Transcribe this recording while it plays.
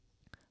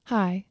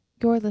Hi,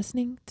 you're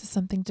listening to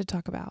Something to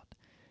Talk About.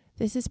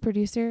 This is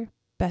producer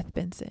Beth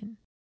Benson,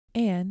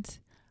 and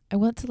I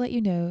want to let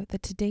you know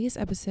that today's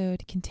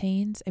episode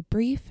contains a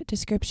brief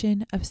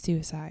description of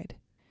suicide.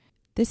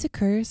 This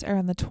occurs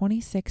around the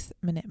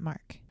 26th-minute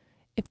mark.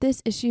 If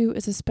this issue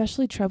is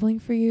especially troubling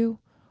for you,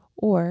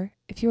 or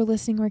if you're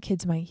listening where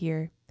kids might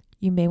hear,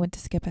 you may want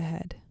to skip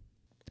ahead.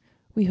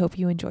 We hope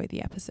you enjoy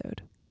the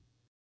episode.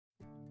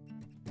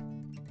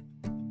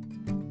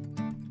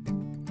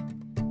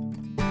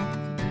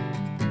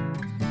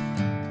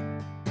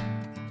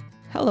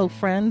 Hello,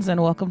 friends,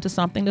 and welcome to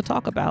Something to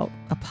Talk About,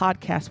 a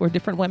podcast where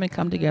different women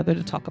come together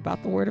to talk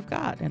about the Word of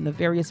God and the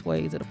various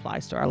ways it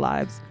applies to our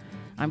lives.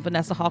 I'm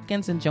Vanessa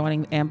Hawkins, and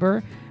joining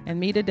Amber and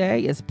me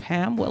today is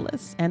Pam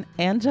Willis and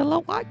Angela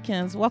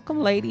Watkins.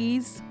 Welcome,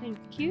 ladies.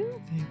 Thank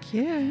you. Thank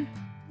you.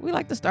 We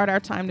like to start our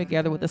time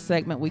together with a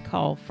segment we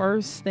call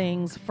First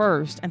Things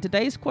First. And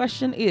today's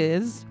question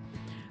is,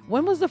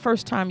 when was the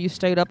first time you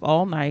stayed up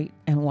all night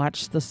and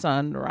watched the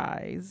sun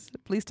rise?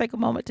 Please take a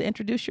moment to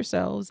introduce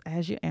yourselves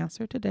as you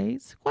answer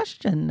today's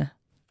question.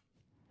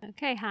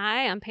 Okay,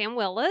 hi, I'm Pam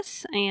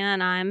Willis,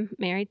 and I'm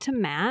married to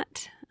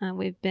Matt.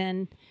 We've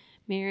been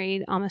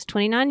married almost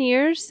 29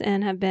 years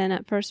and have been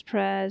at First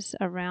Pres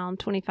around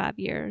 25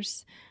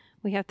 years.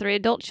 We have 3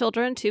 adult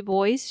children, 2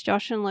 boys,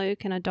 Josh and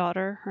Luke, and a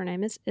daughter. Her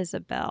name is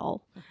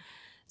Isabel.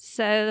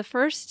 So the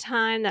first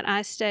time that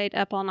I stayed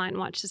up all night and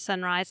watched the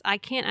sunrise, I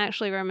can't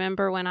actually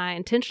remember when I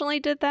intentionally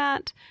did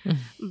that,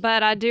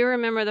 but I do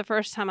remember the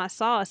first time I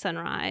saw a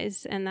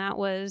sunrise, and that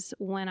was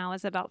when I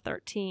was about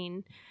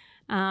 13.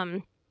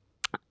 When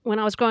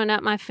I was growing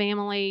up, my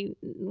family,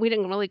 we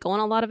didn't really go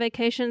on a lot of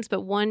vacations, but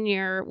one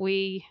year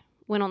we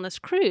went on this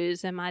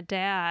cruise, and my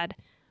dad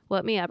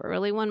woke me up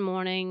early one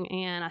morning,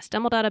 and I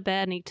stumbled out of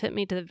bed, and he took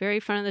me to the very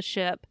front of the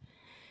ship.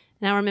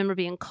 And I remember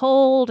being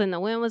cold and the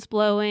wind was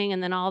blowing,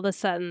 and then all of a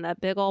sudden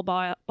that big old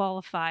ball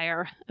of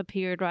fire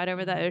appeared right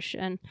over the ocean.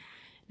 And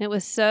it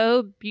was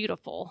so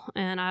beautiful,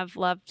 and I've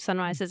loved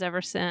sunrises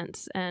ever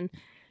since. And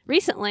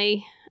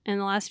recently, in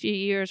the last few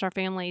years,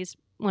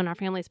 when our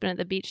family's been at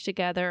the beach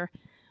together,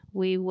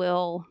 we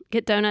will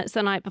get donuts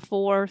the night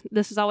before.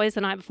 This is always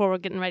the night before we're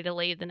getting ready to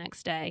leave the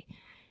next day.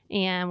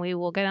 And we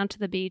will go down to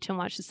the beach and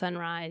watch the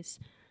sunrise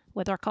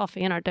with our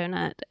coffee and our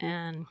donut,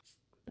 and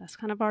that's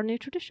kind of our new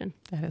tradition.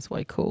 That is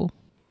way cool.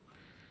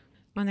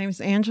 My name is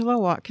Angela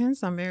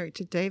Watkins. I'm married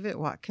to David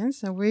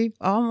Watkins, and we've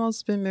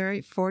almost been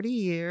married 40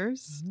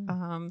 years.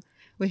 Mm-hmm.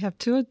 We have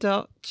 2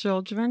 adult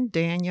children,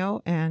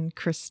 Daniel and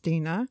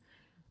Christina,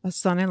 a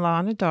son-in-law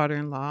and a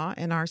daughter-in-law,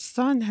 and our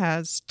son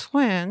has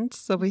twins,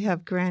 so we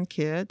have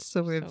grandkids,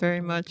 so we're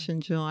very much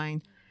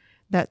enjoying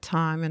that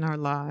time in our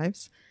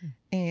lives.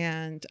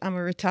 And I'm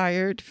a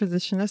retired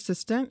physician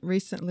assistant,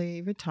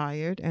 recently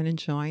retired, and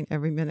enjoying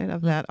every minute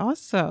of that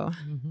also.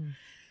 Mm-hmm.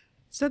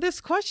 So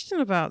this question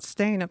about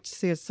staying up to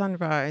see a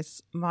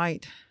sunrise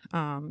might,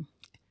 I'm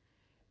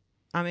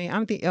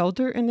the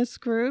elder in this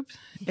group,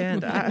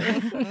 and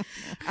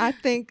I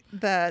think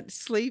that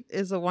sleep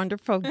is a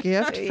wonderful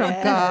gift from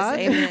God.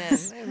 Amen.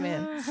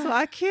 Amen. So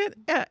I can't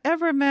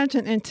ever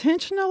imagine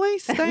intentionally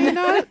staying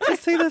up to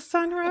see the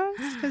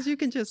sunrise, because you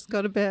can just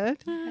go to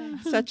bed,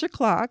 set your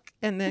clock,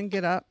 and then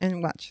get up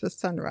and watch the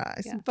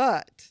sunrise. Yeah.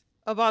 But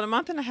about a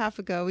month and a half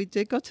ago, we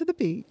did go to the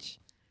beach,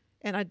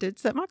 and I did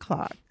set my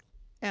clock,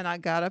 and I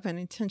got up and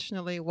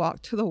intentionally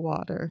walked to the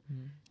water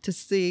to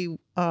see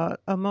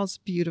a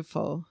most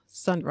beautiful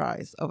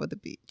sunrise over the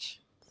beach.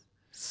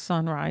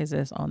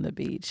 Sunrises on the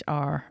beach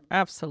are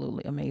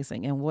absolutely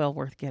amazing and well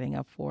worth getting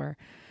up for.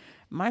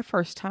 My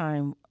first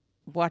time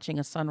watching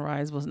a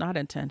sunrise was not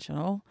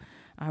intentional.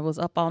 I was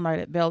up all night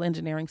at Bell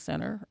Engineering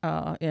Center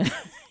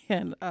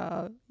in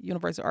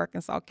University of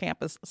Arkansas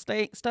campus,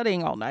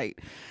 studying all night.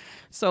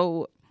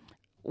 So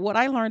what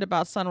I learned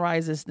about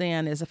sunrises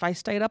then is if I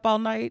stayed up all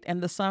night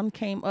and the sun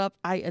came up,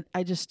 I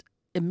just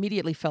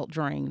immediately felt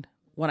drained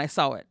when I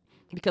saw it,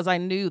 because I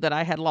knew that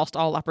I had lost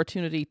all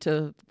opportunity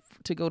to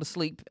go to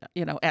sleep,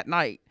 at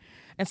night.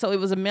 And so it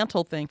was a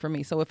mental thing for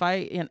me. So if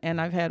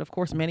and I've had, of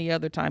course, many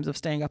other times of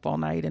staying up all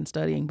night and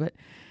studying, but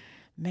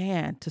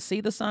man, to see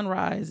the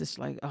sunrise, it's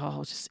like,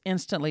 just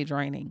instantly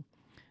draining.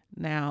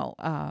 Now,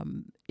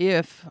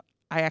 if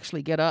I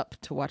actually get up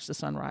to watch the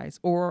sunrise,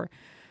 or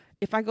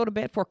if I go to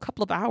bed for a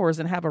couple of hours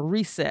and have a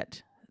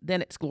reset,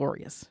 then it's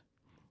glorious.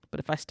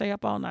 But if I stay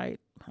up all night,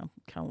 I'm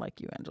kind of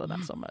like you, Angela,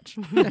 not so much.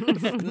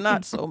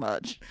 Not so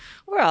much.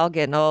 We're all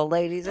getting old,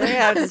 ladies. I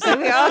have to say,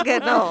 we're all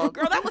getting old.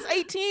 Girl, that was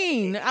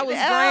 18. I was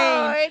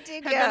drained.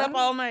 18, Had been up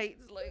all night.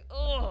 It's like,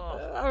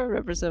 I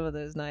remember some of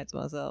those nights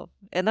myself.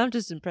 And I'm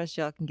just impressed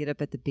y'all can get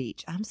up at the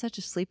beach. I'm such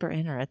a sleeper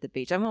inner at the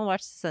beach. I'm going to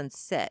watch the sun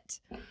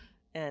set,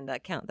 and I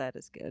count that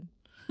as good.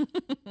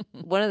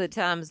 One of the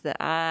times that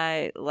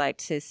I like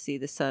to see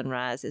the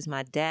sunrise is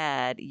my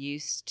dad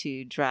used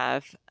to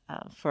drive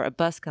for a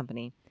bus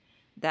company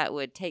that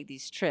would take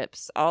these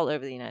trips all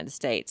over the United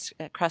States,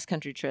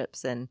 cross-country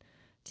trips and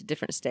to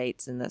different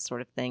states and that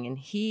sort of thing. And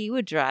he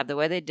would drive. The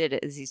way they did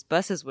it is these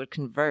buses would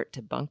convert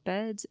to bunk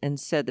beds. And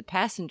so the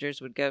passengers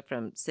would go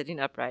from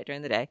sitting upright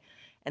during the day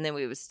And then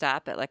we would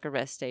stop at like a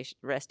rest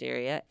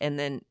area, and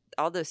then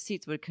all those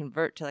seats would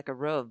convert to like a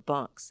row of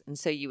bunks. And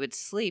so you would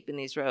sleep in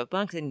these row of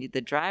bunks, and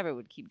the driver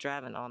would keep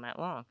driving all night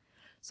long.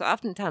 So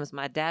oftentimes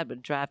my dad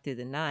would drive through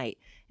the night,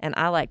 and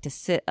I like to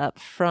sit up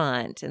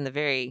front in the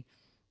very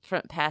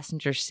front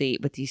passenger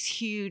seat with these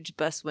huge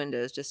bus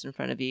windows just in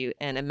front of you,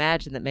 and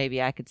imagine that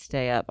maybe I could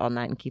stay up all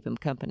night and keep him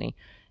company.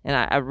 And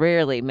I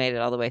rarely made it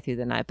all the way through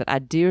the night, but I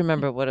do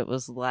remember what it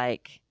was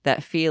like,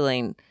 that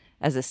feeling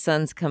as the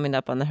sun's coming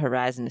up on the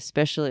horizon,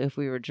 especially if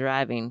we were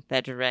driving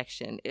that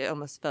direction. It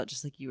almost felt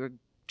just like you were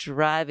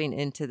driving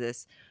into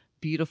this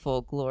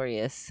beautiful,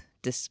 glorious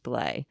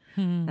display.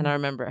 And I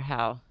remember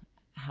how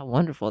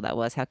wonderful that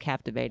was, how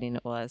captivating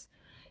it was.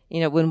 You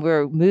know, when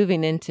we're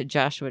moving into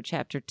Joshua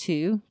chapter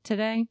 2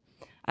 today,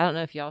 I don't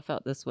know if y'all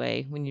felt this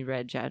way when you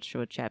read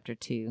Joshua chapter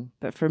 2,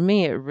 but for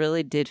me, it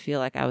really did feel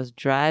like I was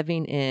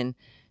driving in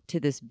to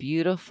this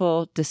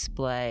beautiful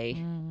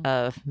display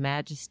of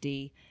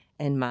majesty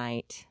and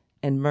might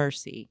and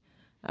mercy,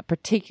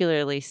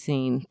 particularly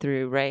seen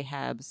through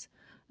Rahab's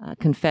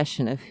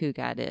confession of who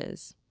God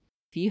is.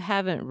 If you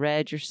haven't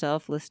read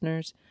yourself,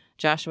 listeners,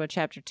 Joshua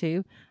chapter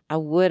 2, I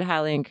would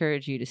highly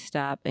encourage you to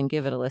stop and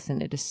give it a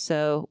listen. It is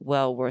so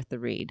well worth the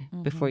read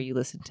before you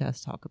listen to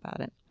us talk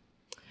about it.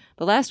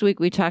 But last week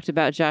we talked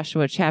about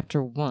Joshua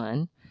chapter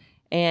 1,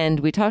 and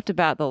we talked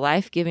about the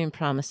life-giving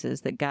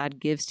promises that God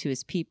gives to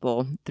his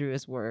people through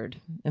his word.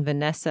 And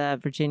Vanessa,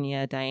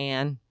 Virginia,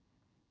 Diane,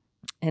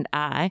 and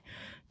I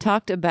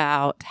talked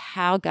about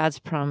how God's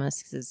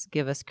promises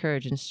give us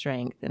courage and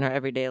strength in our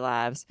everyday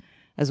lives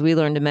as we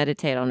learn to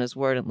meditate on his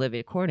word and live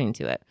according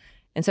to it.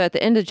 And so at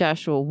the end of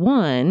Joshua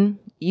 1,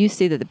 you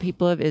see that the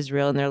people of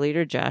Israel and their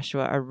leader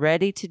Joshua are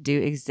ready to do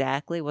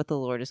exactly what the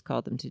Lord has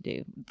called them to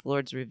do. The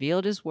Lord's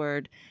revealed his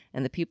word,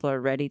 and the people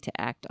are ready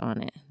to act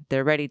on it.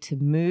 They're ready to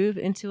move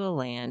into a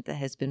land that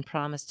has been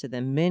promised to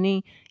them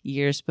many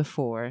years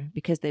before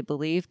because they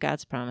believe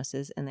God's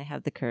promises and they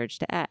have the courage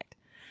to act.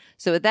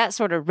 So with that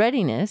sort of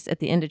readiness at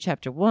the end of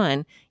chapter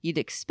 1, you'd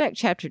expect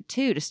chapter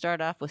 2 to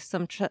start off with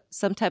some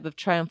type of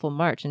triumphal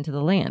march into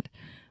the land.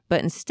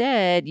 But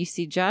instead, you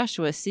see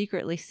Joshua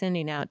secretly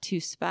sending out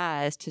 2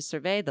 spies to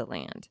survey the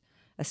land,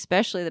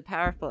 especially the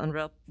powerful and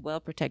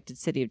well-protected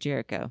city of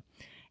Jericho.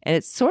 And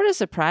it's sort of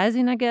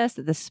surprising, I guess,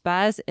 that the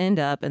spies end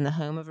up in the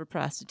home of a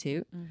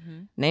prostitute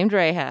named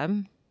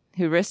Rahab,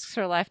 who risks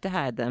her life to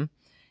hide them,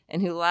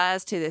 and who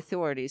lies to the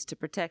authorities to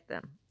protect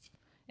them.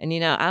 And, you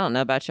know, I don't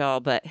know about y'all,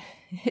 but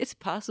it's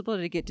possible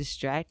to get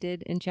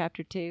distracted in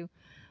chapter 2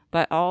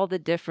 by all the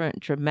different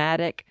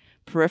dramatic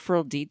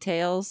peripheral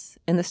details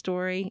in the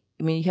story.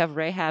 I mean, you have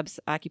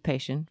Rahab's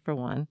occupation, for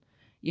one.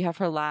 You have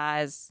her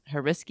lies,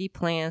 her risky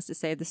plans to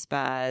save the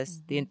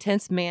spies, the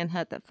intense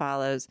manhunt that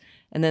follows,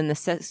 and then the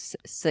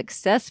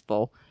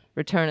successful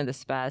return of the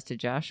spies to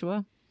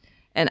Joshua.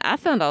 And I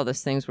found all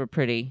those things were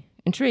pretty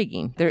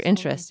intriguing. They're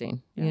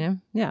interesting, you know?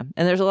 Yeah.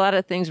 And there's a lot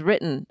of things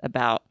written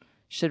about,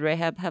 should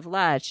Rahab have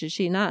lied? Should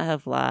she not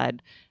have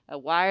lied?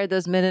 Why are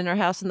those men in her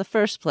house in the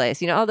first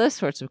place? You know, all those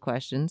sorts of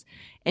questions.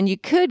 And you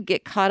could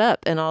get caught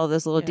up in all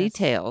those little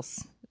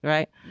details,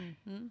 right?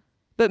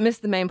 But miss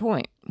the main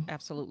point.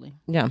 Absolutely.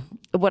 Yeah.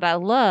 What I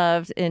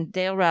loved in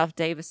Dale Ralph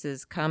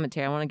Davis's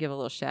commentary, I want to give a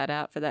little shout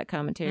out for that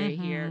commentary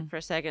here for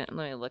a second.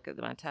 Let me look at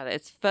my title.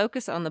 It's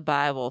Focus on the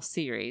Bible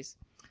series,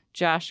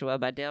 Joshua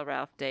by Dale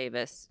Ralph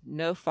Davis.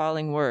 No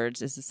Falling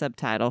Words is the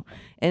subtitle.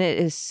 And it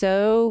is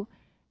so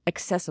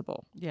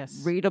accessible,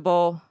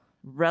 readable,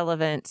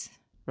 relevant,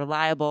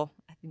 reliable.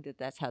 I think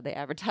that's how they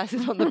advertise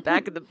it on the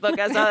back of the book.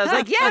 I saw that. I was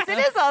like, yes, it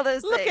is all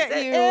those things. Look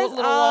at you, it is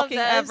little all walking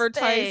those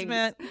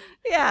advertisement. Things.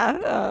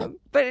 Yeah.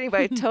 But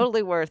anyway,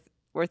 totally worth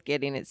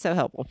getting. It's so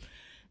helpful.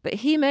 But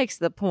he makes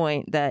the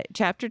point that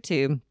chapter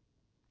 2,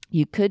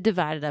 you could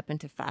divide it up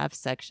into 5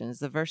 sections.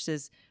 The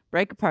verses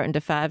break apart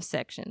into 5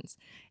 sections.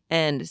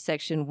 And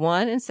section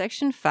 1 and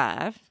section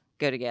 5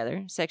 go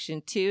together,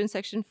 section 2 and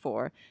section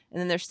 4, and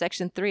then there's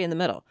section 3 in the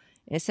middle.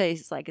 And it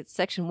says like it's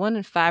section 1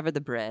 and 5 are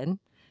the bread,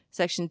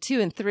 section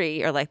 2 and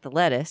 3 are like the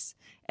lettuce,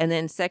 and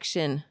then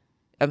 2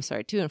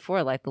 and 4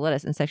 are like the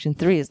lettuce, and section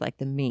 3 is like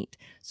the meat.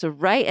 So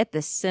right at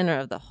the center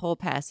of the whole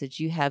passage,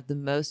 you have the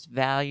most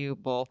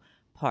valuable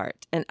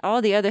part. And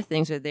all the other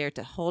things are there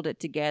to hold it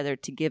together,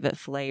 to give it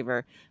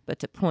flavor, but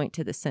to point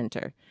to the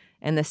center.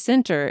 And the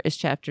center is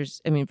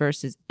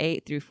verses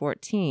 8 through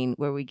 14,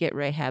 where we get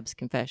Rahab's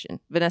confession.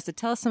 Vanessa,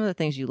 tell us some of the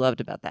things you loved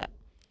about that.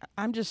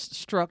 I'm just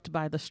struck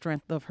by the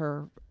strength of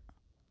her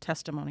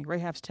testimony,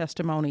 Rahab's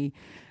testimony,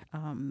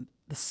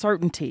 the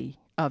certainty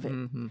of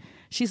it.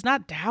 She's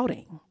not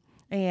doubting.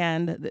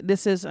 And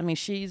this is,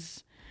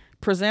 she's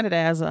presented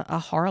as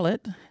a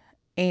harlot.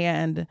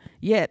 And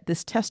yet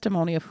this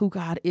testimony of who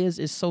God is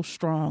so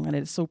strong and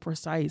it's so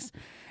precise.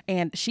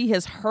 And she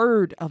has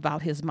heard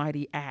about his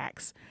mighty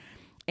acts.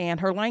 And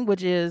her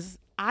language is,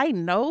 I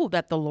know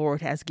that the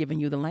Lord has given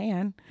you the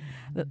land.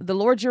 The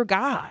Lord's your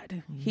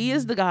God. He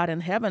is the God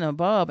in heaven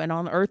above and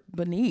on earth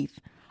beneath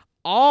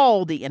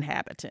all the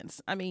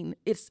inhabitants.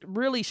 It's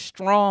really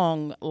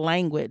strong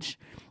language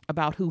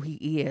about who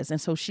he is. And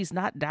so she's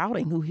not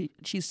doubting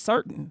she's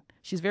certain.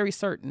 She's very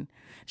certain.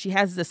 She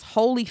has this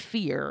holy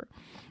fear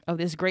of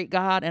this great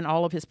God and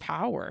all of his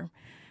power.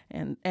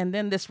 And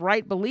then this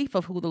right belief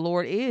of who the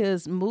Lord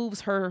is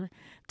moves her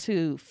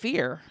to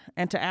fear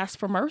and to ask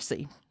for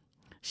mercy.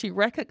 She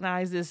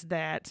recognizes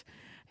that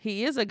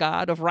he is a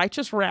God of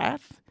righteous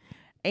wrath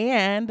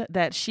and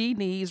that she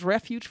needs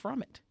refuge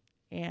from it.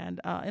 And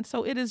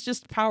so it is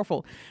just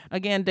powerful.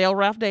 Again, Dale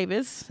Ralph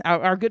Davis,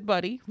 our good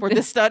buddy for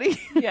this study,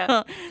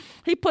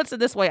 he puts it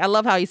this way. I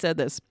love how he said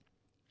this.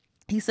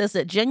 He says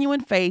that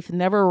genuine faith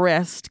never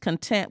rests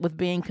content with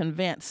being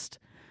convinced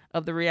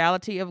of the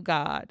reality of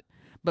God,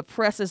 but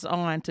presses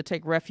on to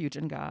take refuge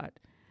in God.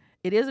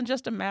 It isn't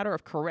just a matter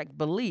of correct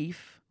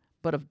belief,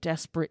 but of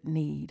desperate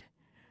need.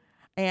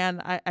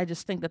 And I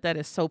just think that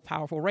is so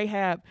powerful.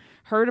 Rahab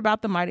heard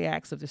about the mighty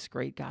acts of this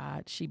great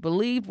God. She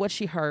believed what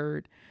she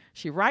heard.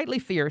 She rightly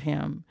feared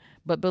him,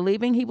 but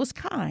believing he was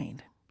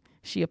kind,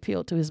 she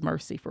appealed to his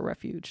mercy for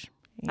refuge.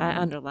 And I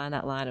underline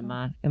that line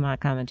in my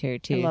commentary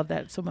too. I love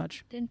that so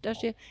much.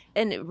 Don't you?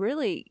 And it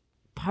really,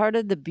 part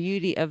of the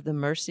beauty of the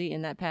mercy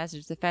in that passage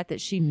is the fact that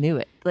she knew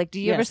it. Like,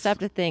 do you ever stop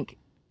to think,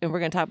 and we're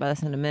going to talk about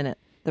this in a minute,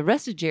 the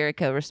rest of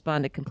Jericho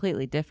responded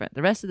completely different.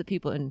 The rest of the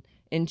people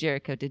in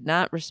Jericho did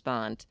not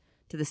respond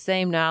to the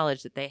same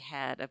knowledge that they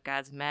had of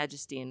God's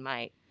majesty and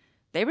might.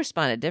 They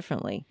responded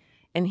differently.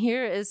 And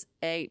here is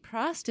a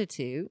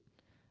prostitute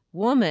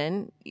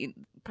woman,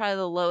 probably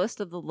the lowest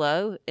of the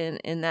low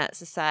in that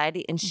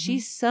society, and she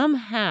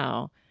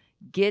somehow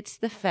gets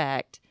the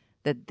fact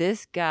that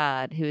this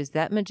God, who is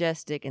that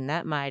majestic and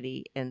that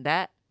mighty and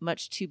that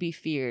much to be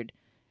feared,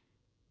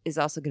 is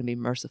also going to be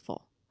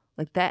merciful.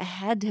 Like, that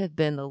had to have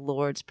been the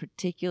Lord's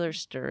particular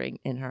stirring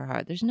in her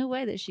heart. There's no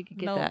way that she could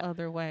get that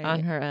other way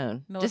on her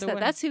own. No Just other way.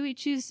 that's who he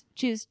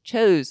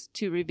chose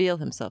to reveal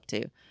himself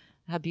to.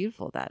 How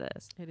beautiful that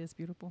is. It is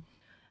beautiful.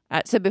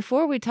 So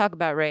before we talk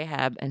about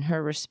Rahab and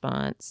her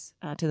response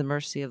to the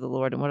mercy of the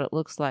Lord and what it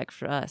looks like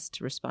for us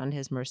to respond to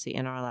his mercy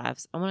in our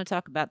lives, I want to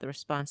talk about the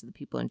response of the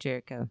people in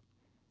Jericho,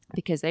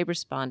 because they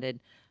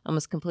responded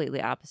almost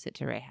completely opposite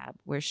to Rahab,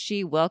 where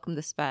she welcomed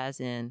the spies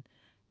in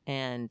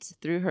and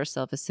threw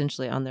herself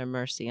essentially on their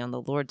mercy, on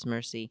the Lord's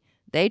mercy.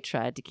 They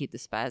tried to keep the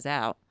spies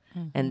out,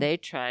 and they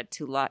tried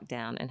to lock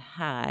down and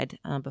hide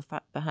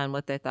behind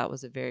what they thought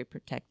was a very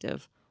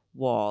protective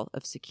wall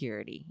of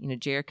security. You know,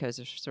 Jericho's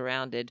are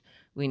surrounded,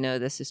 we know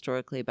this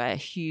historically, by a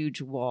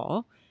huge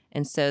wall.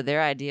 And so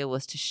their idea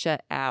was to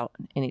shut out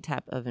any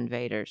type of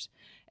invaders.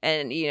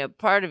 And, you know,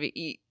 part of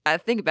it, I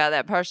think about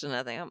that person, and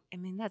I think, I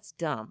mean, that's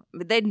dumb.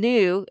 But they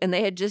knew, and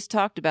they had just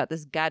talked about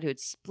this God who had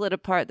split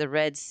apart the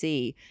Red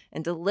Sea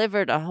and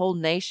delivered a whole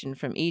nation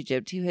from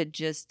Egypt, who had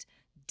just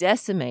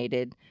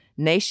decimated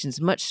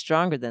nations much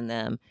stronger than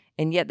them.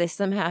 And yet they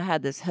somehow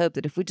had this hope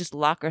that if we just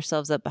lock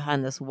ourselves up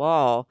behind this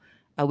wall,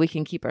 we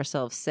can keep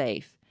ourselves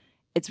safe.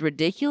 It's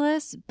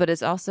ridiculous, but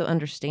it's also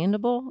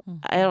understandable.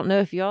 I don't know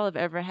if y'all have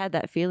ever had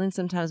that feeling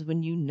sometimes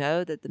when you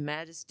know that the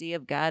majesty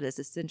of God is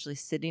essentially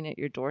sitting at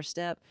your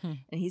doorstep and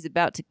he's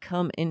about to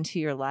come into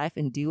your life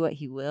and do what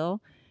he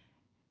will.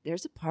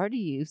 There's a part of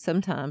you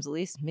sometimes, at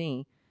least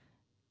me,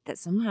 that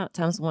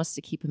sometimes wants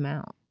to keep him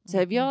out. So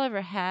have y'all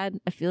ever had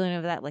a feeling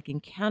of that, like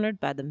encountered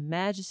by the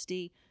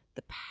majesty,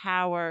 the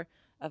power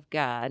of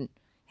God?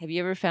 Have you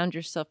ever found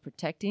yourself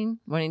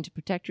wanting to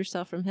protect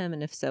yourself from him?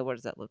 And if so, what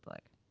does that look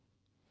like?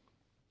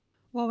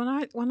 Well,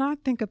 when I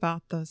think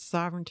about the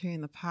sovereignty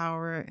and the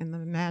power and the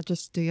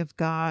majesty of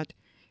God,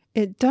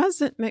 it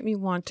doesn't make me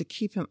want to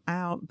keep him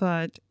out,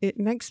 but it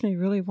makes me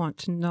really want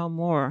to know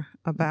more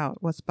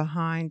about what's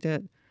behind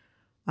it,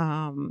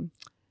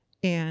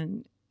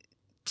 and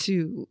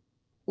to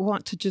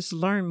want to just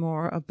learn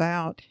more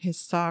about his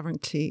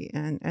sovereignty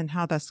and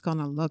how that's going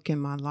to look in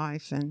my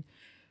life. And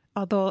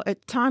although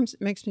at times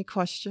it makes me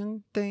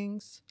question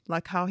things,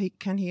 like how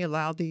can he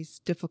allow these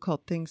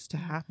difficult things to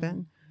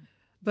happen?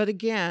 But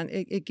again,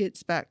 it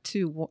gets back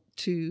to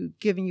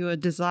giving you a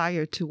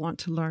desire to want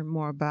to learn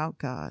more about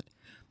God.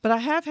 But I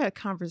have had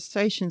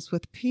conversations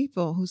with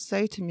people who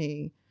say to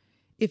me,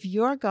 if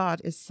your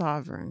God is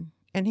sovereign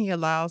and he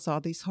allows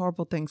all these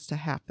horrible things to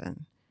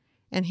happen,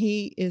 and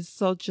he is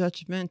so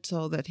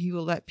judgmental that he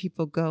will let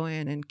people go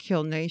in and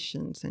kill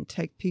nations and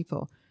take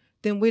people,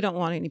 then we don't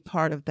want any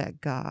part of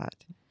that God.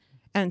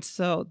 And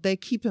so they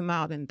keep him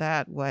out in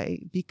that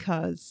way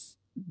because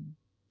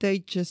they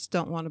just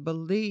don't want to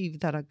believe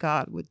that a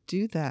God would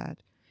do that.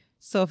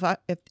 So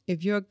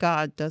if your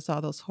God does all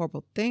those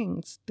horrible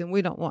things, then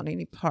we don't want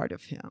any part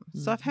of him.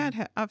 So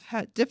I've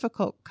had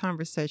difficult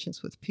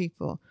conversations with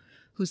people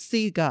who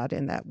see God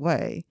in that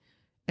way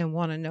and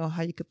want to know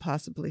how you could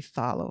possibly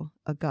follow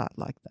a God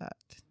like that.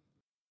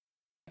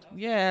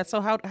 Yeah.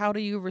 So how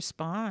do you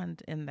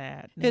respond in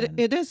that?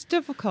 It is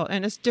difficult,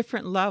 and it's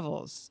different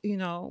levels. You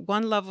know,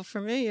 one level for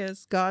me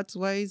is God's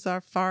ways are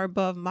far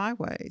above my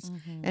ways,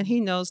 and he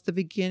knows the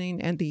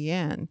beginning and the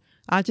end.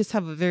 I just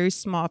have a very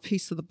small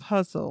piece of the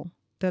puzzle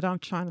that I'm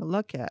trying to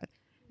look at,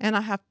 and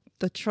I have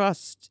the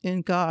trust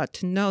in God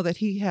to know that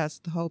he has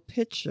the whole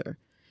picture.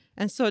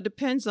 And so it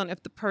depends on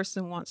if the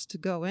person wants to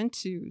go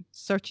into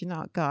searching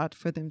out God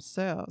for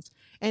themselves.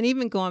 And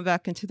even going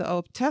back into the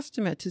Old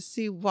Testament to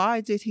see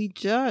why did he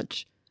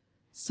judge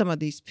some of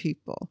these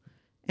people.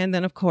 And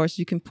then, of course,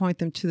 you can point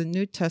them to the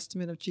New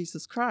Testament of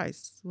Jesus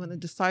Christ when the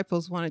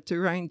disciples wanted to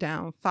rain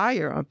down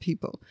fire on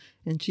people.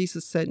 And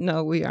Jesus said,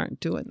 no, we aren't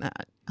doing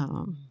that.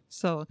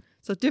 So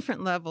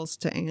different levels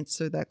to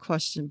answer that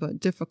question, but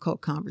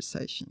difficult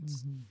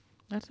conversations.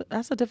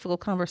 That's a difficult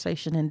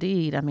conversation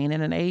indeed. I mean,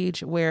 in an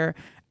age where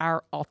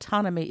our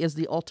autonomy is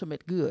the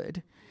ultimate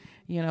good,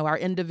 our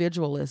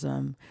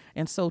individualism.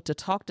 And so to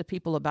talk to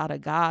people about a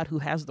God who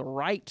has the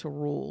right to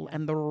rule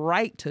and the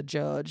right to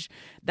judge,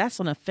 that's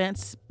an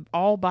offense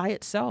all by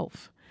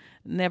itself.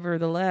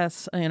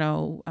 Nevertheless,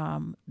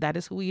 that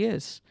is who he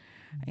is.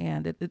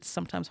 And it's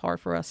sometimes hard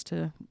for us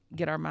to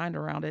get our mind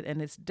around it. And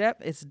it's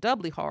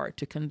doubly hard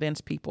to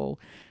convince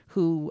people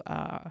who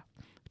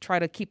try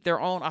to keep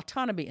their own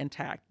autonomy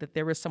intact that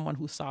there is someone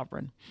who's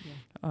sovereign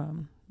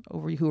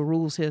over you, who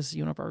rules his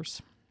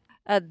universe.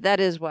 That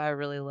is why I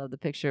really love the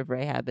picture of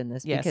Rahab in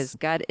this, because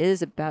God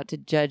is about to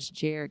judge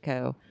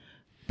Jericho.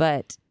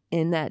 But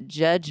in that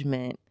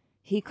judgment,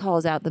 he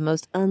calls out the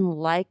most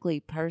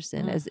unlikely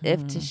person as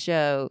if to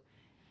show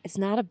it's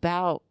not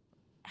about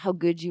how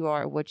good you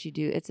are at what you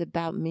do. It's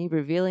about me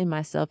revealing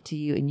myself to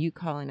you and you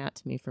calling out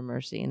to me for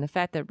mercy. And the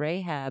fact that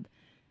Rahab,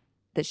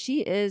 that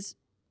she is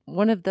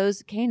one of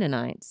those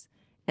Canaanites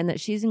and that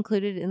she's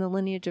included in the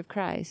lineage of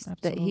Christ,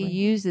 that he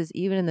uses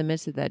even in the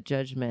midst of that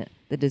judgment,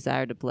 the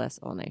desire to bless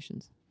all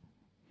nations.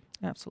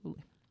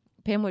 Absolutely.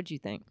 Pam, what'd you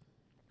think?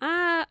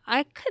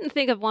 I couldn't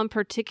think of one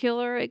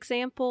particular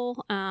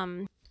example,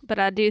 but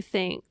I do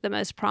think the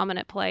most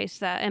prominent place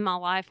that in my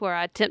life where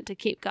I attempt to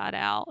keep God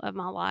out of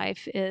my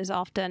life is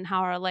often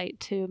how I relate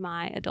to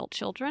my adult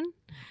children.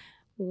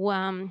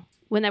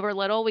 When they were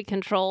little, we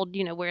controlled,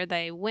 where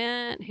they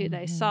went, who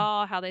they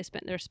saw, how they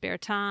spent their spare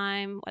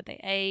time, what they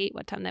ate,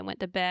 what time they went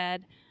to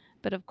bed.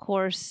 But of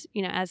course,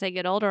 as they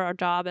get older, our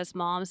job as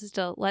moms is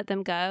to let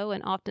them go.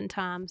 And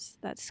oftentimes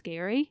that's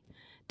scary.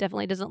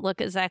 Definitely doesn't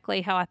look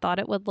exactly how I thought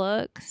it would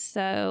look.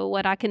 So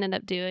what I can end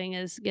up doing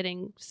is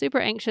getting super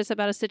anxious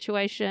about a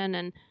situation.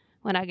 And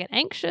when I get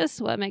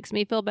anxious, what makes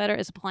me feel better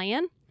is a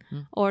plan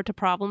or to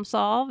problem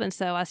solve. And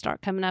so I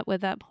start coming up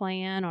with that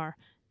plan or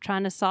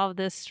trying to solve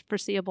this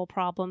foreseeable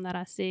problem that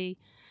I see,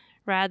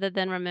 rather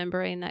than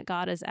remembering that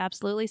God is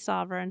absolutely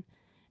sovereign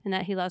and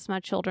that he loves my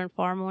children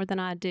far more than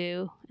I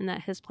do and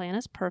that his plan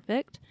is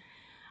perfect.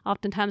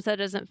 Oftentimes that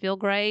doesn't feel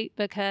great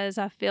because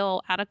I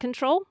feel out of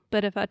control,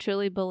 but if I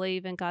truly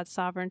believe in God's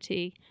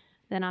sovereignty,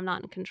 then I'm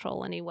not in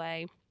control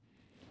anyway.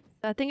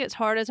 I think it's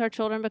hard as our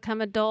children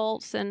become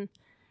adults and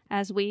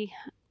as we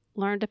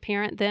learn to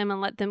parent them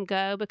and let them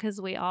go,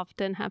 because we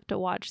often have to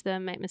watch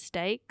them make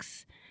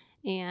mistakes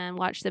and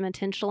watch them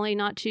intentionally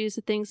not choose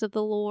the things of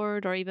the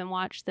Lord, or even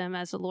watch them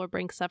as the Lord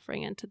brings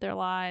suffering into their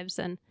lives.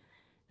 And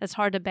it's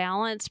hard to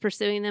balance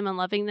pursuing them and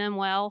loving them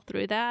well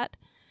through that,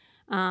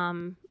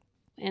 and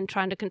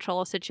trying to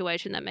control a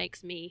situation that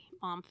makes me,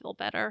 mom, feel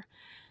better.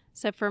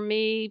 So for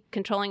me,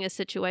 controlling a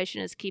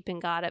situation is keeping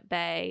God at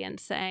bay and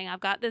saying,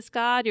 I've got this,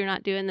 God, you're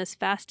not doing this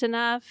fast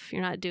enough.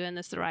 You're not doing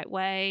this the right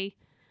way.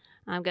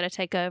 I'm going to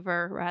take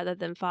over, rather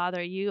than,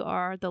 Father, you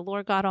are the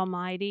Lord God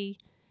Almighty.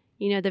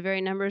 You know the very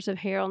numbers of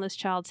hair on this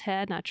child's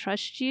head, and I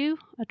trust you.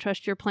 I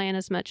trust your plan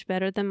is much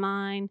better than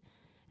mine.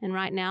 And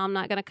right now, I'm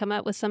not going to come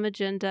up with some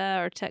agenda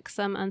or text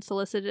some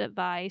unsolicited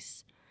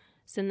advice,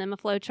 send them a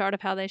flow chart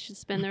of how they should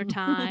spend their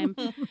time,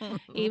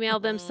 email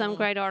them some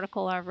great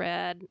article I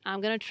read.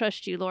 I'm going to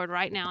trust you, Lord,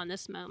 right now in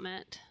this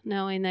moment,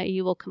 knowing that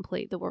you will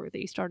complete the work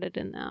that you started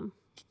in them.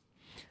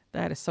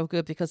 That is so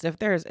good, because if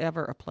there is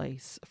ever a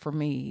place for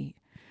me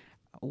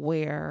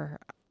where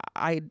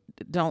I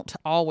don't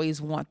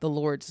always want the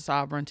Lord's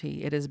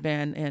sovereignty, it has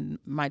been in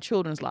my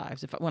children's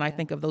lives. When I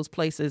think of those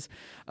places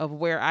of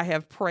where I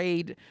have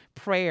prayed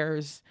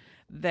prayers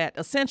that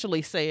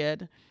essentially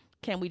said,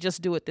 can we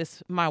just do it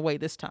my way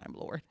this time,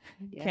 Lord?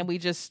 Yeah. Can we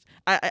just,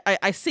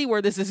 I see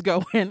where this is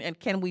going, and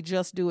can we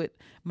just do it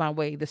my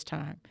way this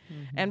time?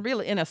 Mm-hmm. And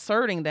really in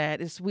asserting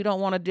that is, we don't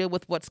want to deal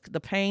with what's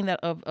the pain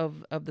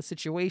of the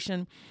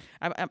situation.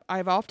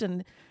 I've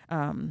often,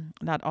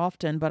 not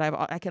often, but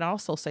I can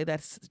also say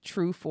that's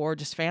true for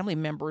just family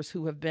members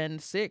who have been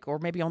sick or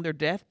maybe on their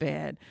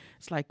deathbed.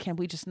 It's like, can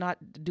we just not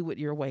do it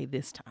your way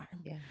this time?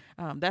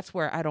 Yeah. That's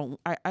where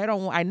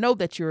I know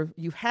that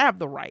you have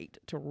the right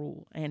to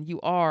rule and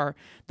you are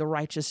the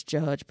righteous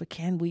judge, but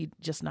can we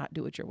just not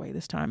do it your way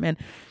this time? And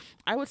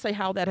I would say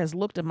how that has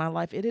looked in my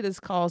life, it has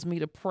caused me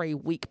to pray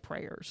weak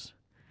prayers.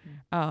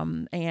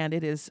 And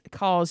it has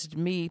caused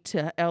me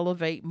to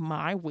elevate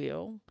my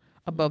will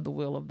above the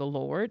will of the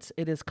Lord's.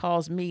 It has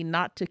caused me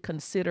not to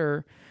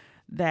consider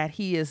that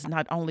he is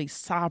not only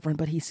sovereign,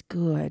 but he's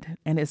good.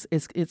 And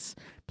it's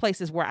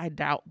places where I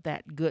doubt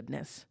that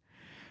goodness.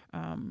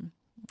 And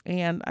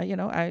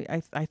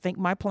I think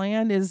my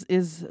plan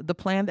is the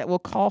plan that will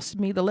cost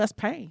me the less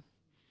pain.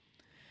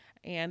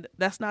 And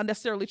that's not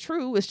necessarily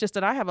true. It's just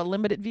that I have a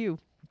limited view.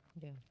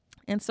 Yeah.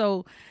 And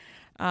so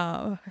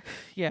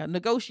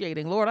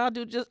negotiating. Lord, I'll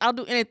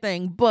do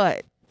anything,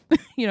 but,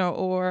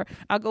 or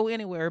I'll go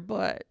anywhere,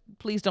 but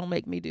please don't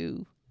make me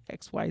do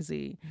X, Y,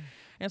 Z.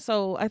 And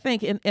so I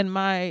think in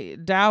my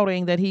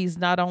doubting that he's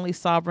not only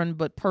sovereign,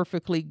 but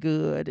perfectly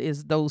good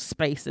is those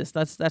spaces.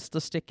 That's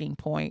the sticking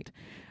point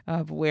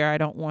of where I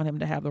don't want him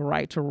to have the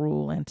right to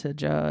rule and to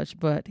judge.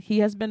 But he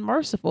has been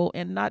merciful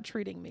in not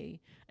treating me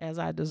as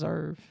I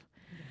deserve.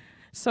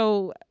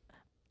 So,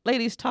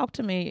 ladies, talk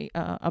to me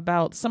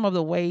about some of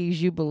the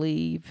ways you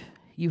believe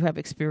you have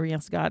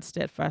experienced God's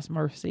steadfast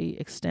mercy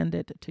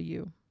extended to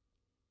you.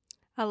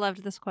 I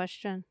loved this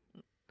question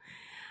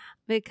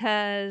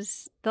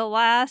because the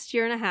last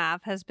year and a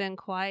half has been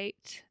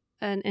quite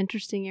an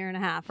interesting year and a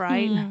half,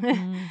 right?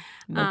 Mm-hmm.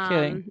 No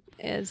kidding.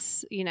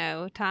 Is,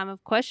 time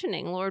of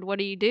questioning. Lord, what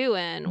are you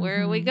doing?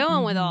 Where are we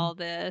going with all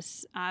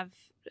this?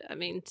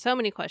 So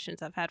many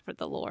questions I've had for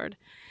the Lord.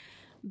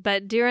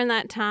 But during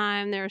that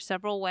time, there are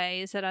several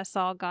ways that I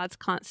saw God's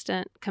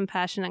constant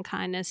compassion and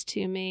kindness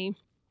to me.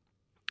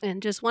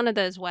 And just one of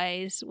those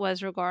ways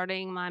was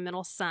regarding my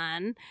middle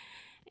son.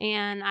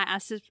 And I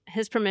asked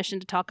his permission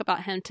to talk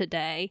about him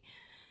today.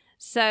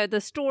 So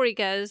the story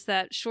goes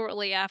that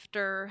shortly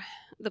after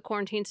the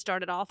quarantine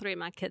started, all three of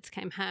my kids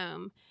came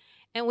home.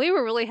 And we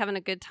were really having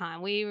a good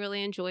time. We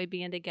really enjoyed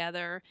being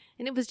together.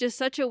 And it was just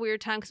such a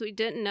weird time because we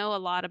didn't know a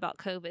lot about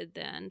COVID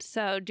then.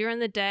 So during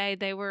the day,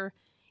 they were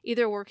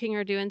either working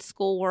or doing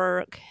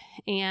schoolwork.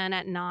 And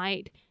at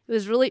night, it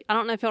was really, I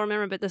don't know if y'all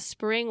remember, but the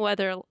spring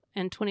weather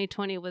in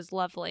 2020 was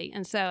lovely.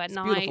 And so at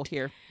night, beautiful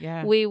here.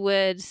 Yeah. We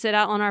would sit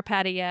out on our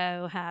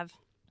patio, have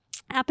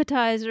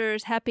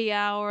appetizers, happy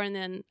hour, and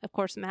then, of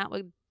course, Matt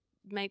would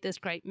make this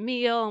great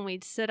meal, and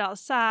we'd sit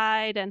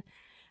outside and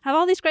have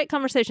all these great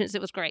conversations.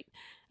 It was great,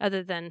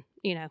 other than,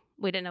 we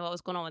didn't know what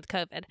was going on with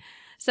COVID.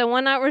 So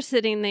one night we're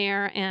sitting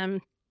there,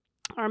 and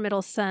our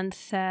middle son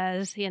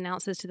he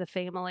announces to the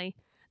family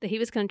that he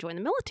was going to join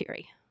the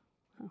military.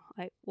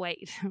 Like,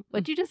 wait,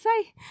 what'd you just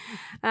say?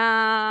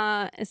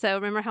 So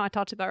remember how I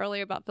talked about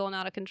earlier about feeling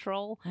out of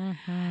control?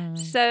 Mm-hmm.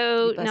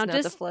 So now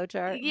just the flow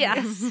chart.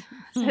 Yes.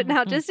 So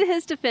now just in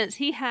his defense,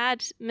 he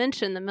had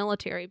mentioned the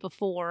military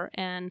before,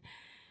 and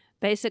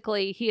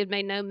basically he had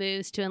made no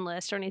moves to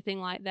enlist or anything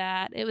like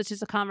that. It was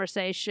just a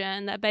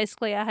conversation that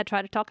basically I had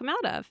tried to talk him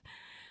out of.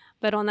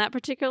 But on that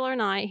particular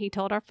night, he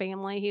told our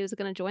family he was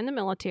going to join the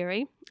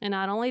military. And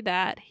not only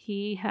that,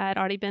 he had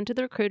already been to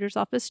the recruiter's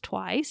office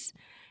twice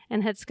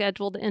and had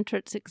scheduled the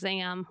entrance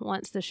exam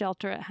once the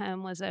shelter at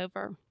home was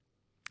over.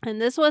 And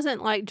this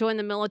wasn't like join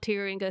the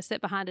military and go sit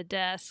behind a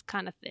desk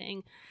kind of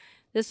thing.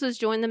 This was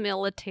join the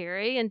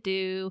military and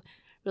do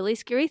really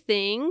scary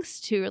things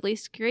to really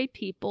scary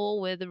people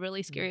with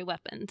really scary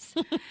weapons.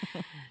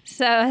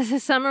 So as the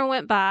summer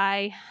went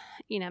by,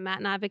 Matt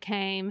and I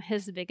became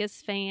his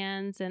biggest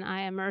fans, and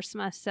I immersed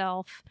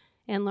myself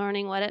in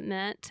learning what it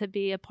meant to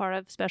be a part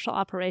of Special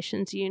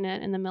Operations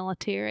Unit in the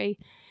military.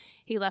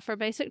 He left for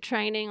basic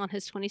training on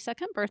his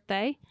 22nd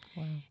birthday,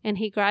 wow. And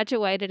he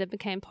graduated and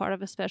became part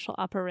of a Special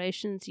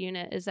Operations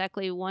Unit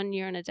exactly 1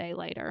 year and a day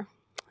later.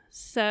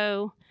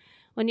 So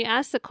when you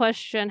ask the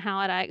question, how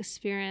had I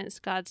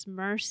experienced God's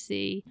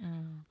mercy,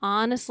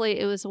 honestly,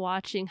 it was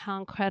watching how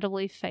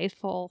incredibly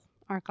faithful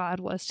our God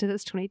was to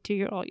this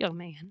 22-year-old young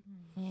man.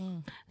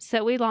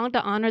 So we longed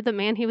to honor the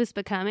man he was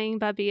becoming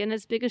by being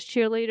his biggest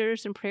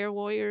cheerleaders and prayer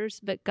warriors,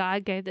 but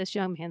God gave this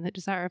young man the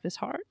desire of his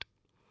heart.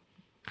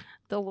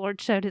 The Lord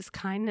showed his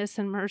kindness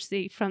and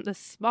mercy from the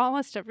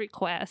smallest of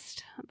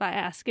requests by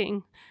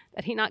asking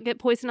that he not get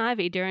poison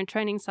ivy during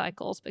training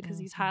cycles because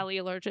he's highly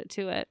allergic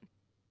to it,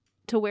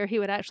 to where he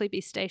would actually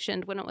be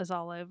stationed when it was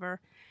all over.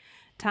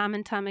 Time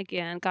and time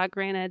again, God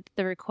granted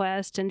the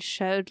request and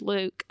showed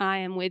Luke, I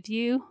am with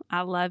you,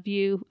 I love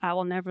you, I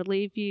will never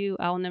leave you,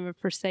 I will never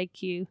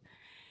forsake you.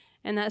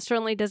 And that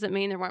certainly doesn't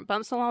mean there weren't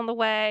bumps along the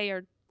way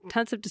or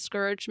tons of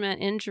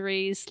discouragement,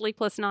 injuries,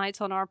 sleepless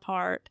nights on our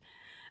part.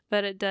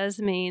 But it does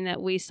mean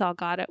that we saw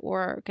God at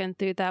work, and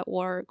through that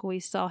work, we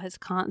saw his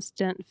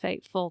constant,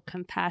 faithful,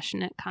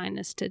 compassionate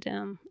kindness to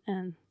them.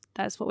 And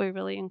that's what we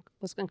really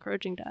was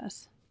encouraging to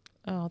us.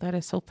 Oh, that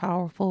is so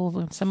powerful.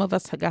 And some of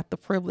us have got the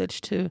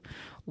privilege to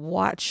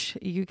watch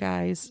you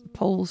guys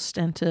post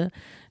and to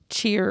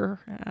cheer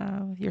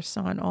your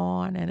son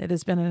on. And it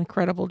has been an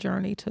incredible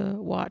journey to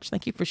watch.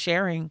 Thank you for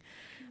sharing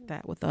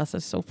that with us.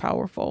 It's so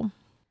powerful.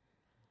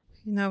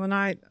 When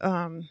I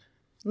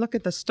look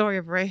at the story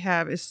of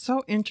Rahab, it's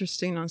so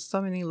interesting on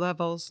so many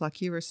levels, like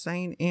you were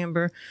saying,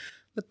 Amber.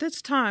 But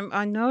this time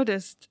I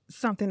noticed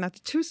something, that the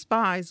two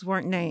spies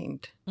weren't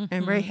named,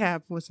 and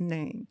Rahab was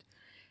named.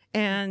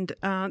 And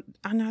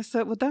I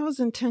said, well, that was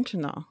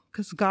intentional,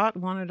 because God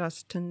wanted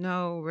us to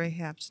know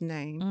Rahab's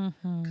name,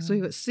 because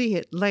we would see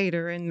it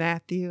later in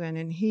Matthew and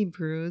in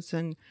Hebrews.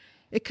 And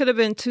it could have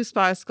been two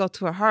spies go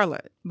to a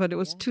harlot, but it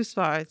was two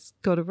spies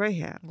go to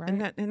Rahab. Right.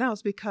 And that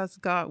was because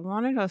God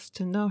wanted us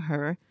to know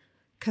her,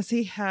 because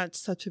he had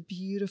such a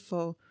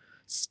beautiful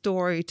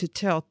story to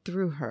tell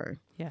through her.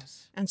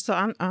 Yes. And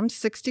so I'm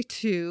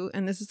 62,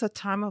 and this is a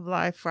time of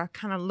life where I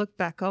kind of look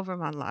back over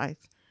my life,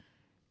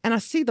 and I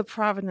see the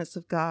providence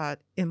of God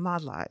in my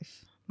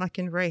life. like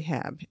in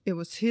Rahab. It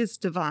was his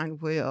divine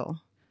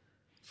will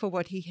for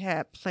what he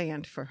had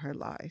planned for her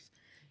life.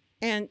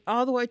 And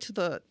all the way to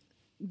the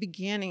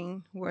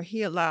beginning where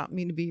he allowed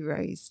me to be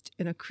raised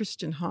in a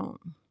Christian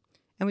home.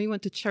 And we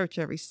went to church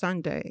every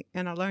Sunday,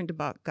 and I learned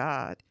about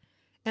God.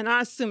 And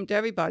I assumed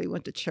everybody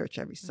went to church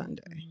every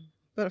Sunday. Mm-hmm.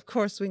 But of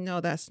course, we know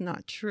that's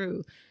not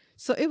true.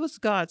 So it was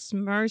God's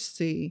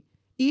mercy,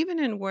 even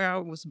in where I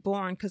was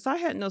born, because I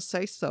had no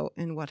say-so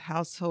in what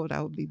household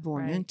I would be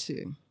born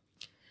into.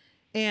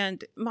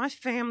 And my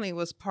family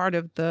was part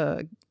of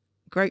the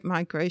great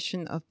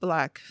migration of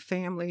Black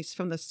families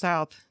from the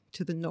South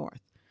to the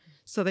North.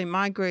 So they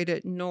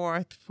migrated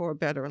north for a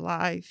better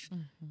life.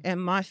 Mm-hmm.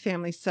 And my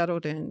family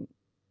settled in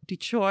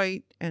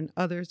Detroit, and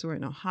others were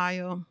in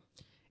Ohio.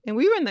 And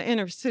we were in the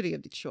inner city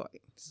of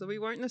Detroit. So we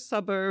weren't in the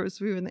suburbs,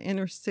 we were in the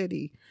inner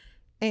city.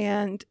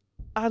 And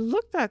I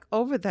look back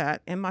over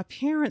that, and my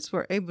parents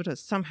were able to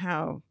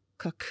somehow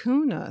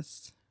cocoon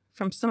us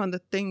from some of the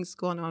things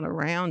going on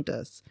around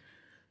us.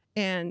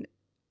 And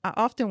I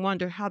often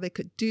wonder how they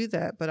could do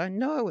that, but I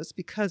know it was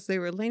because they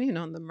were leaning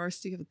on the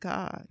mercy of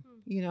God,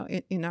 you know,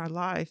 in our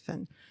life.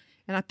 And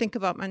I think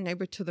about my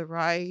neighbor to the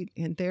right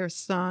and their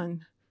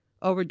son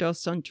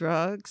overdosed on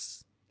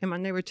drugs. And my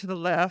neighbor to the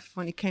left,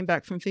 when he came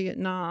back from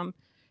Vietnam,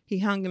 he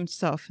hung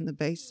himself in the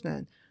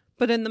basement.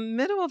 But in the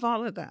middle of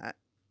all of that,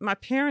 my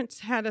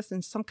parents had us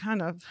in some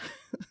kind of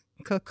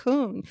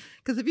cocoon.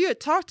 Because if you had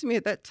talked to me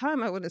at that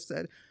time, I would have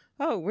said,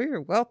 oh, we're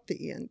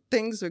wealthy and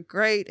things are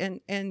great. And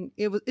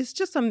it's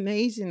just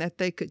amazing that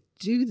they could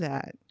do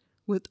that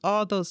with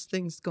all those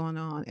things going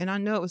on. And I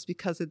know it was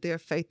because of their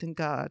faith in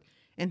God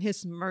and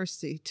his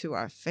mercy to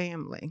our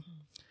family.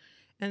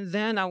 And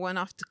then I went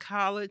off to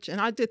college, and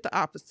I did the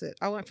opposite.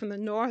 I went from the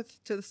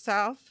north to the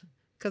south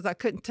because I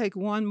couldn't take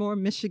one more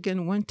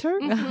Michigan winter.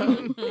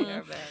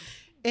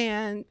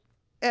 And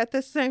at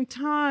the same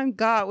time,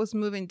 God was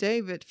moving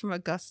David from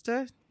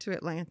Augusta to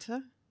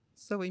Atlanta.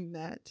 So we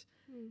met.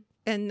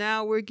 And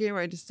now we're getting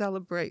ready to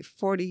celebrate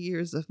 40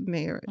 years of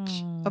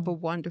marriage, of a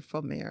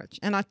wonderful marriage.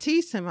 And I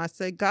tease him. I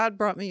say, God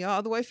brought me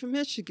all the way from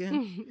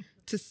Michigan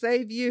to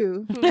save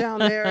you down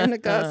there in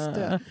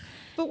Augusta.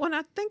 But when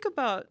I think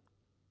about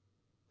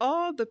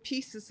all the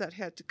pieces that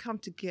had to come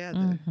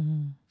together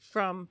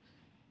from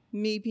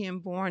me being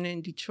born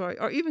in Detroit,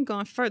 or even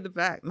going further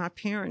back, my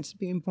parents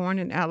being born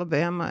in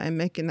Alabama and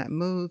making that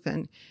move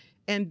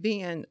and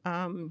being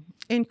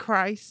in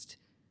Christ,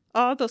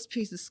 all those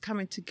pieces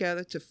coming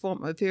together to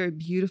form a very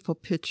beautiful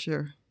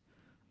picture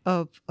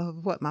of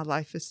what my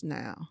life is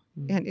now.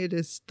 And it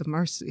is the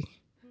mercy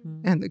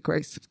and the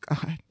grace of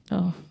God.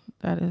 Oh,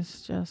 that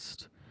is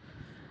just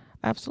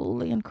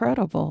absolutely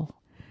incredible.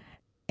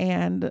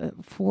 And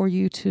for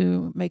you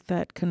to make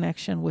that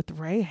connection with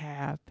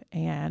Rahab,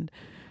 and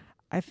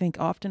I think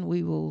often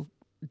we will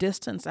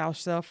distance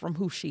ourselves from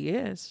who she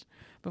is,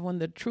 but when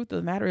the truth of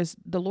the matter is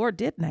the Lord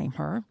did name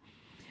her.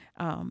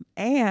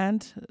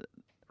 And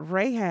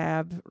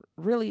Rahab,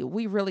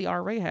 we really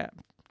are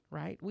Rahab,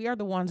 right? We are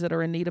the ones that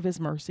are in need of his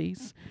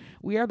mercies.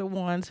 We are the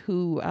ones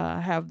who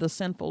have the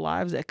sinful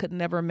lives that could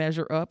never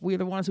measure up. We are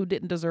the ones who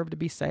didn't deserve to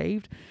be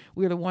saved.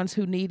 We are the ones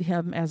who need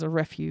him as a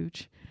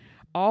refuge.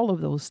 All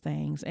of those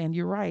things. And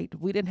you're right.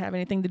 We didn't have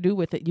anything to do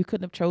with it. You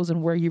couldn't have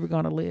chosen where you were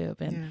going to live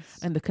and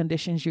the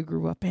conditions you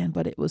grew up in,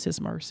 but it was his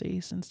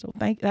mercies. And so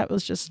that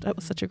was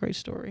such a great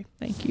story.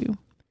 Thank you.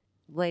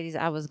 Ladies,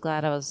 I was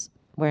glad I was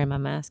wearing my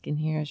mask in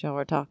here as y'all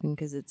were talking,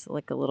 because it's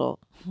like a little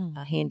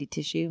handy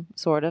tissue,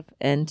 sort of.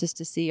 And just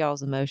to see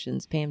y'all's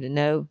emotions, Pam, to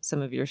know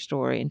some of your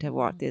story and to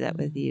walk through that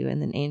with you.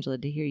 And then Angela,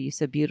 to hear you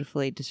so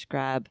beautifully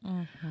describe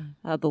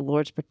the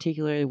Lord's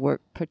particular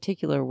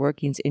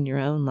workings in your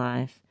own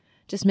life.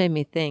 Just made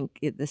me think,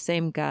 the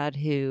same God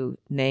who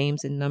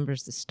names and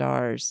numbers the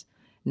stars,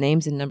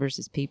 names and numbers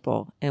his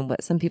people. And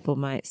what some people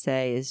might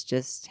say is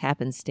just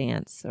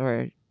happenstance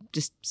or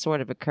just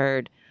sort of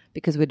occurred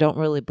because we don't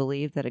really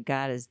believe that a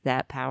God is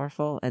that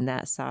powerful and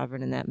that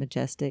sovereign and that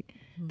majestic,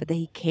 but that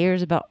he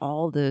cares about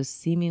all those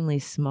seemingly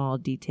small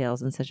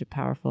details in such a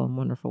powerful and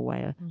wonderful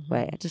way.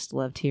 I just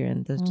loved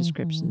hearing those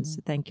descriptions.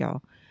 So thank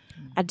y'all.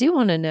 I do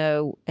want to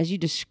know, as you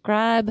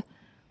describe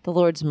the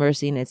Lord's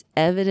mercy, and it's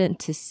evident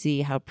to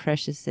see how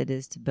precious it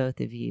is to both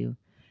of you,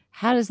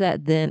 how does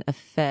that then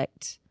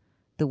affect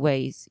the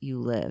ways you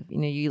live? You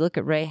know, you look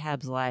at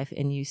Rahab's life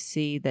and you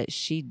see that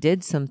she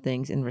did some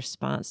things in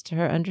response to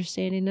her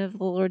understanding of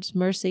the Lord's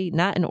mercy,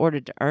 not in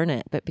order to earn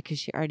it, but because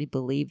she already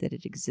believed that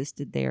it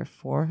existed there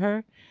for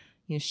her.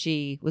 You know,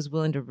 she was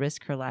willing to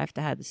risk her life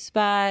to hide the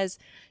spies.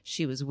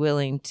 She was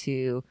willing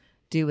to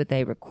do what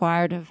they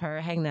required of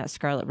her, hang that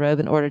scarlet robe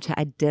in order to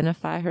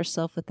identify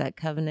herself with that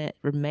covenant,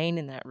 remain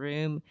in that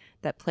room,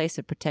 that place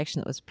of protection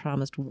that was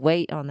promised,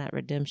 wait on that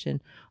redemption.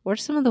 What are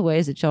some of the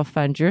ways that y'all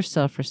find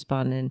yourself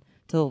responding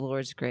to the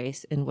Lord's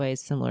grace in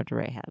ways similar to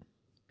Rahab?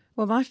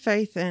 Well, my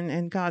faith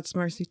in God's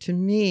mercy to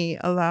me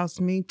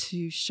allows me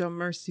to show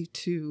mercy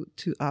to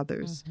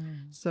others.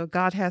 So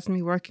God has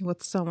me working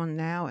with someone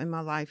now in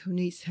my life who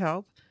needs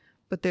help,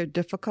 but they're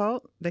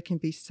difficult. They can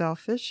be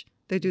selfish.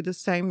 They do the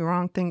same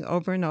wrong thing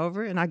over and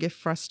over, and I get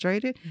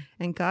frustrated.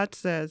 And God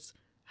says,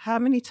 how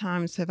many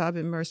times have I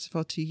been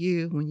merciful to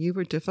you when you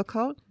were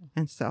difficult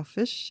and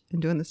selfish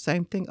and doing the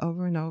same thing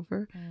over and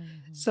over?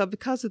 So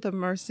because of the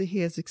mercy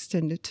he has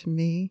extended to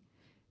me,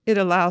 it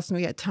allows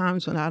me at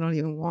times when I don't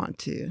even want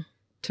to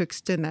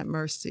extend that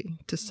mercy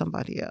to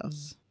somebody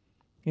else.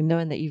 And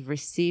knowing that you've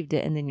received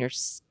it and then you're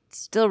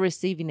still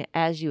receiving it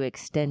as you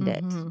extend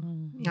it.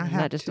 I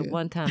have Not just to. a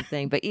one-time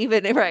thing, but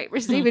even,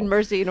 receiving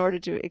mercy in order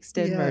to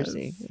extend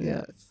mercy.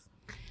 Yes.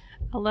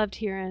 I loved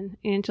hearing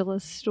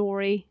Angela's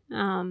story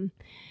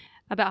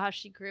about how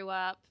she grew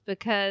up,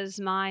 because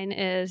mine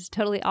is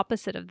totally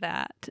opposite of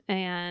that.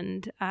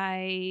 And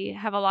I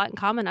have a lot in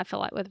common, I feel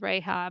like, with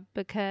Rahab,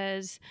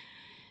 because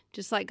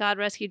just like God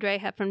rescued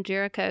Rahab from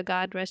Jericho,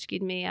 God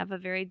rescued me. I have a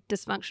very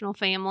dysfunctional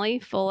family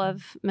full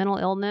of mental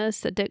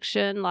illness,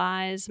 addiction,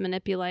 lies,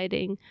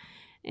 manipulating.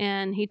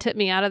 And he took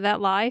me out of that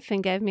life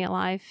and gave me a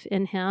life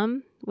in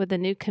him with a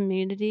new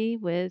community,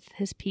 with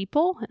his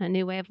people, and a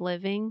new way of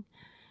living.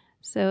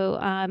 So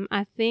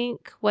I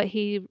think what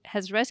he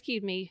has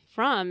rescued me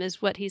from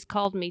is what he's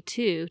called me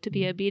to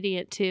be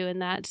obedient to,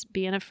 and that's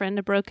being a friend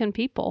to broken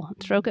people,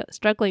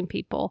 struggling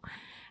people,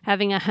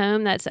 having a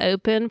home that's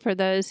open for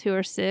those who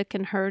are sick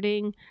and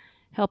hurting,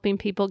 helping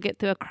people get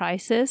through a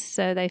crisis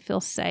so they feel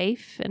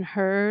safe and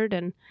heard,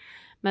 and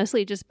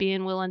mostly just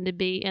being willing to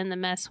be in the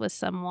mess with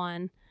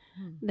someone.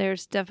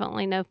 There's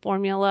definitely no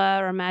formula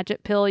or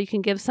magic pill you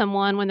can give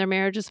someone when their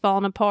marriage is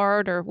falling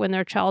apart, or when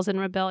their child's in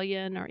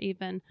rebellion, or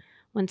even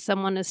when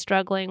someone is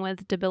struggling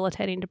with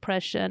debilitating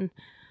depression.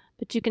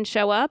 But you can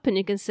show up and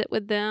you can sit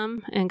with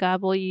them, and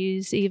God will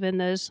use even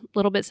those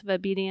little bits of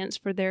obedience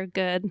for their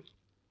good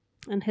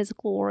and his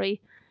glory.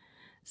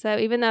 So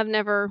even though I've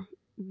never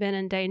been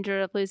in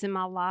danger of losing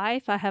my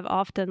life, I have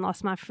often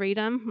lost my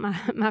freedom,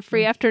 my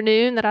free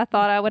afternoon that I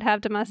thought I would have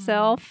to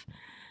myself.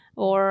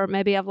 Or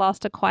maybe I've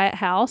lost a quiet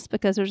house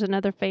because there's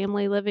another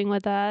family living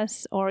with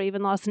us, or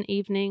even lost an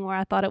evening where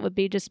I thought it would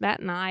be just Matt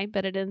and I,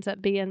 but it ends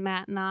up being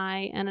Matt and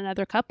I and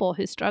another couple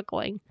who's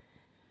struggling.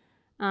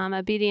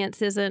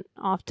 Obedience isn't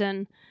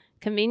often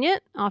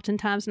convenient,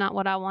 oftentimes not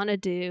what I want to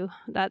do.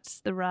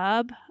 That's the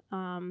rub.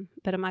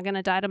 But am I going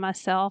to die to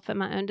myself and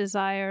my own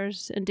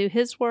desires and do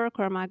his work,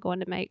 or am I going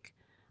to make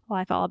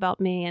life all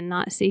about me and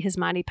not see his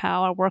mighty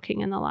power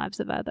working in the lives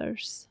of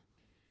others?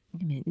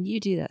 Amen. You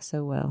do that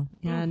so well.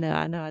 Yeah, I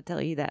know I tell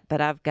you that,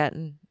 but I've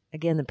gotten,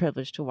 again, the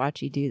privilege to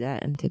watch you do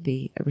that and to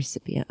be a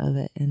recipient of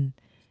it. And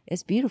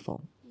it's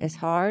beautiful. It's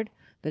hard,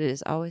 but it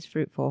is always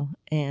fruitful.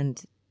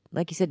 And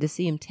like you said, to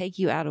see him take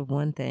you out of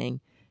one thing,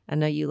 I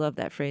know you love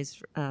that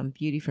phrase,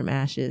 beauty from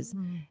ashes,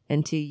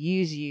 and to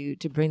use you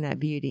to bring that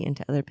beauty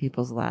into other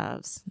people's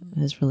lives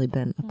has really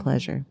been a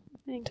pleasure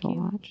to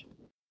watch.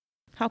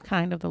 How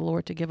kind of the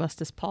Lord to give us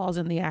this pause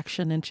in the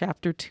action in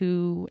chapter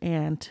 2,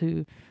 and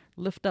to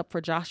lift up for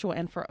Joshua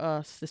and for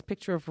us this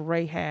picture of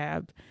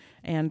Rahab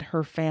and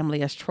her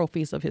family as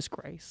trophies of his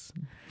grace.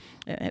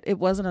 It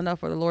wasn't enough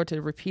for the Lord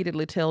to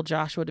repeatedly tell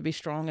Joshua to be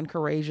strong and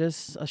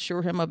courageous,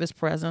 assure him of his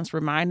presence,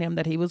 remind him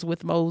that he was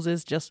with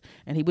Moses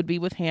and he would be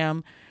with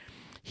him.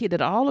 He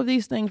did all of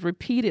these things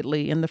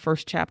repeatedly in the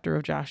first chapter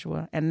of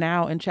Joshua. And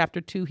now in chapter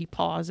 2, he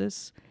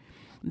pauses,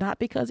 not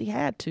because he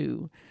had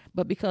to,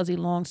 but because he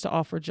longs to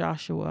offer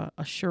Joshua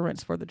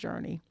assurance for the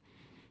journey.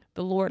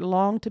 The Lord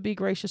longed to be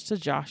gracious to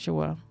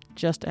Joshua,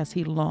 just as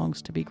he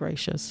longs to be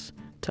gracious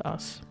to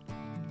us.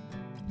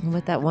 And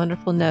with that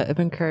wonderful note of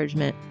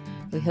encouragement,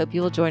 we hope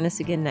you will join us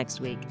again next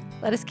week.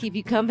 Let us keep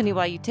you company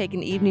while you take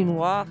an evening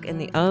walk in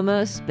the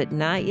almost, but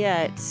not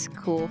yet,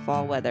 cool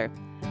fall weather.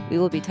 We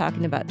will be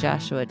talking about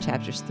Joshua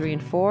chapters 3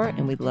 and 4,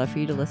 and we'd love for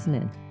you to listen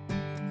in.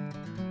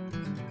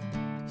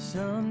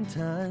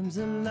 Sometimes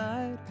the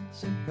light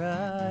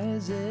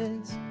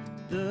surprises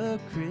the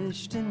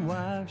Christian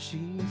wife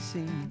she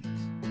sees.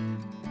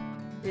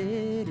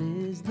 It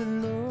is the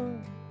Lord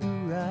who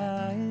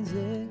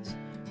rises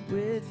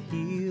with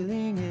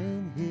healing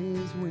in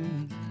his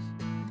wings.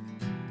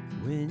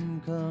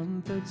 When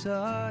comforts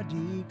are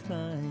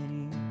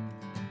declining,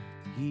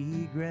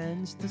 he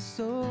grants the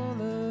soul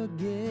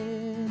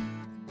again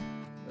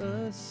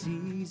a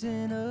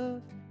season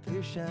of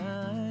clear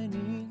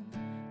shining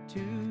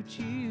to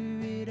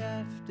cheer it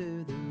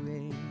after the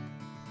rain.